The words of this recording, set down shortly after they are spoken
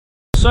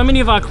so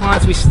many of our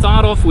clients, we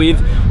start off with,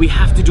 we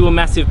have to do a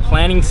massive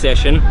planning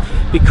session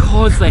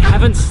because they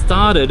haven't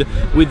started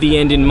with the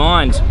end in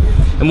mind.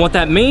 And what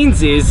that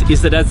means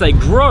is that as they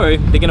grow,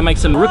 they're gonna make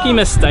some rookie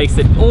mistakes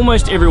that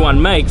almost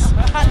everyone makes.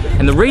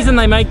 And the reason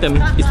they make them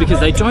is because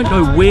they don't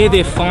know where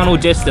their final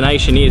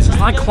destination is. It's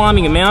like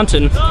climbing a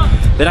mountain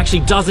that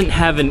actually doesn't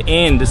have an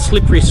end, a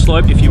slippery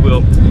slope, if you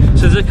will.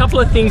 So there's a couple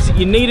of things that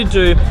you need to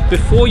do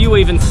before you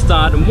even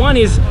start. And one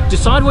is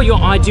decide what your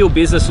ideal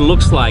business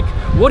looks like.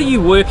 What are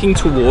you working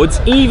towards,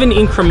 even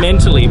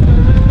incrementally?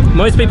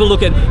 Most people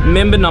look at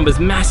member numbers,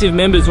 massive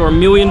members, or $1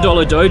 million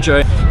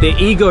dojo, they're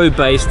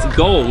ego-based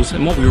goals.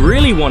 And what we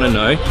really want to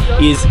know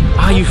is,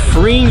 are you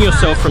freeing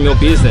yourself from your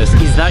business?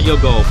 Is that your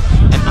goal?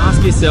 And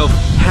ask yourself,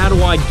 how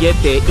do I get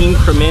there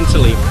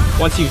incrementally?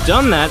 Once you've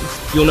done that,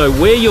 you'll know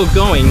where you're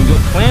going, your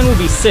plan will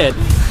be set,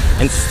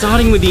 and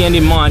starting with the end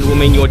in mind will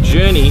mean your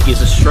journey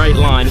is a straight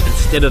line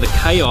instead of the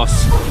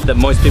chaos that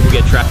most people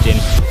get trapped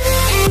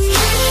in.